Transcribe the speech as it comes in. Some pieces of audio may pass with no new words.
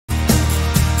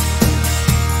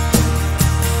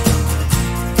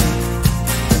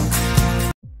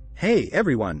Hey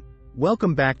everyone,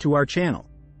 welcome back to our channel.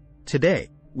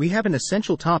 Today, we have an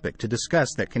essential topic to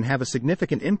discuss that can have a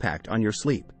significant impact on your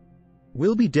sleep.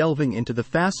 We'll be delving into the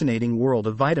fascinating world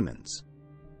of vitamins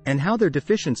and how their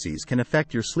deficiencies can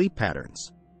affect your sleep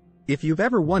patterns. If you've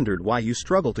ever wondered why you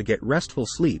struggle to get restful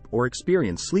sleep or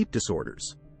experience sleep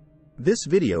disorders, this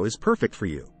video is perfect for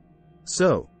you.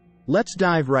 So, let's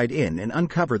dive right in and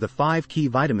uncover the 5 key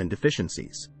vitamin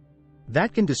deficiencies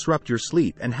that can disrupt your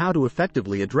sleep and how to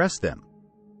effectively address them.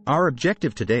 Our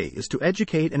objective today is to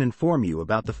educate and inform you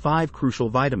about the 5 crucial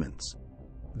vitamins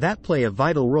that play a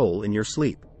vital role in your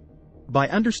sleep. By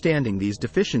understanding these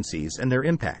deficiencies and their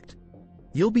impact,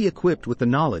 you'll be equipped with the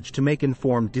knowledge to make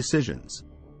informed decisions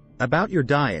about your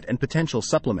diet and potential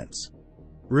supplements.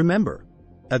 Remember,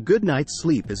 a good night's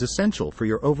sleep is essential for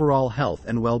your overall health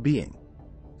and well-being.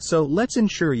 So let's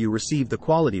ensure you receive the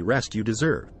quality rest you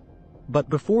deserve. But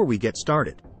before we get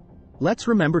started, let's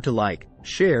remember to like,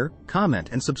 share, comment,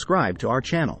 and subscribe to our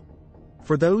channel.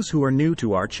 For those who are new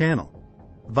to our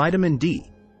channel, vitamin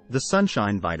D, the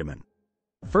sunshine vitamin.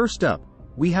 First up,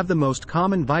 we have the most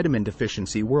common vitamin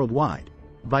deficiency worldwide,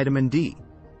 vitamin D.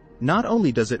 Not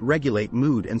only does it regulate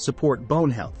mood and support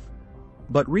bone health,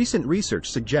 but recent research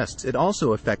suggests it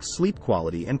also affects sleep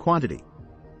quality and quantity.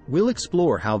 We'll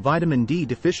explore how vitamin D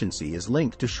deficiency is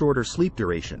linked to shorter sleep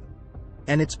duration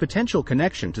and its potential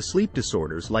connection to sleep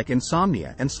disorders like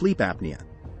insomnia and sleep apnea.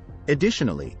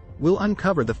 Additionally, we'll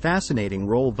uncover the fascinating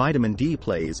role vitamin D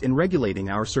plays in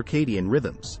regulating our circadian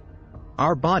rhythms,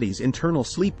 our body's internal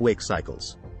sleep-wake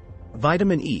cycles.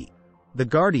 Vitamin E, the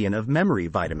guardian of memory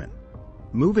vitamin.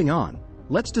 Moving on,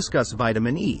 let's discuss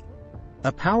vitamin E,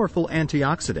 a powerful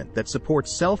antioxidant that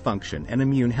supports cell function and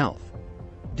immune health.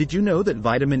 Did you know that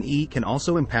vitamin E can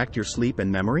also impact your sleep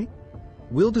and memory?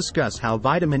 We'll discuss how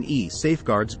vitamin E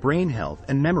safeguards brain health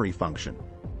and memory function,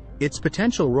 its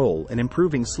potential role in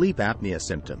improving sleep apnea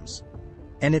symptoms,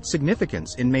 and its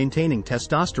significance in maintaining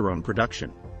testosterone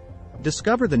production.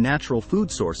 Discover the natural food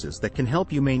sources that can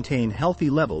help you maintain healthy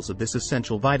levels of this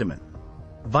essential vitamin.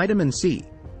 Vitamin C,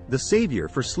 the savior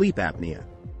for sleep apnea.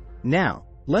 Now,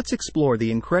 let's explore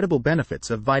the incredible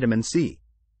benefits of vitamin C.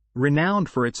 Renowned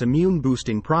for its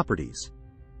immune-boosting properties,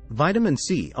 vitamin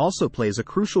C also plays a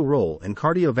crucial role in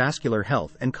cardiovascular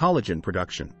health and collagen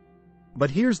production. But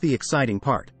here's the exciting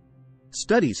part.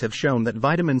 Studies have shown that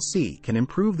vitamin C can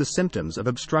improve the symptoms of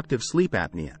obstructive sleep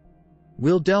apnea.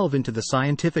 We'll delve into the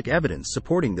scientific evidence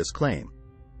supporting this claim,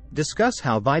 discuss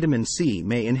how vitamin C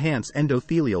may enhance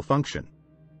endothelial function,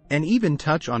 and even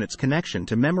touch on its connection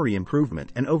to memory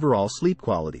improvement and overall sleep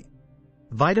quality.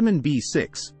 Vitamin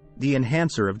B6, the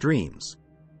enhancer of dreams.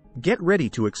 Get ready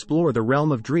to explore the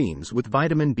realm of dreams with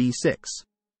vitamin B6.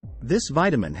 This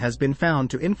vitamin has been found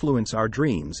to influence our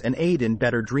dreams and aid in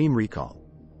better dream recall.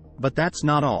 But that's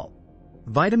not all.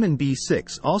 Vitamin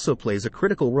B6 also plays a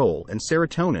critical role in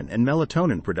serotonin and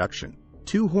melatonin production,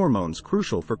 2 hormones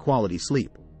crucial for quality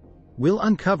sleep. We'll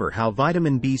uncover how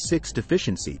vitamin B6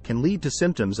 deficiency can lead to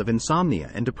symptoms of insomnia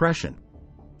and depression,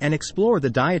 and explore the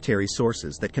dietary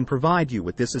sources that can provide you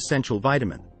with this essential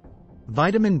vitamin.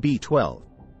 Vitamin B12,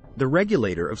 the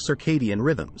regulator of circadian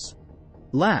rhythms.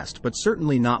 Last but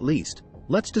certainly not least,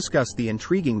 let's discuss the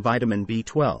intriguing vitamin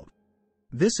B12.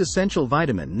 This essential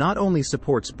vitamin not only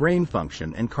supports brain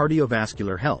function and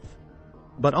cardiovascular health,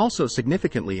 but also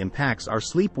significantly impacts our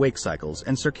sleep-wake cycles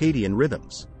and circadian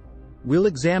rhythms. We'll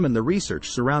examine the research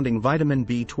surrounding vitamin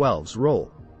B12's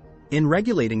role in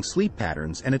regulating sleep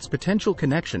patterns and its potential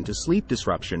connection to sleep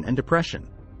disruption and depression.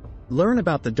 Learn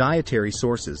about the dietary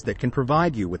sources that can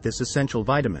provide you with this essential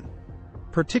vitamin,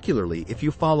 particularly if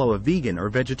you follow a vegan or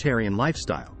vegetarian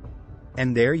lifestyle.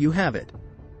 And there you have it.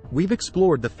 We've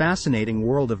explored the fascinating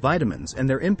world of vitamins and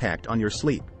their impact on your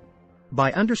sleep.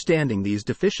 By understanding these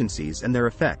deficiencies and their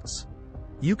effects,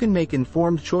 you can make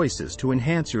informed choices to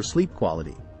enhance your sleep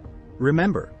quality.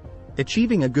 Remember,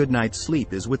 achieving a good night's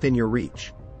sleep is within your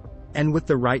reach. And with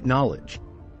the right knowledge,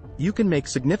 you can make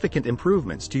significant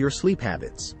improvements to your sleep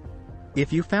habits.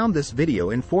 If you found this video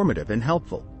informative and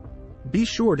helpful, be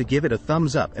sure to give it a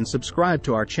thumbs up and subscribe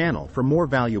to our channel for more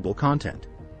valuable content.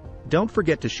 Don't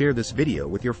forget to share this video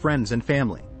with your friends and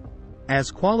family,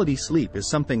 as quality sleep is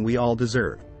something we all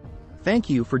deserve. Thank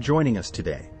you for joining us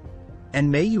today, and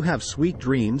may you have sweet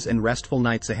dreams and restful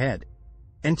nights ahead.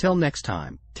 Until next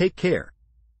time, take care.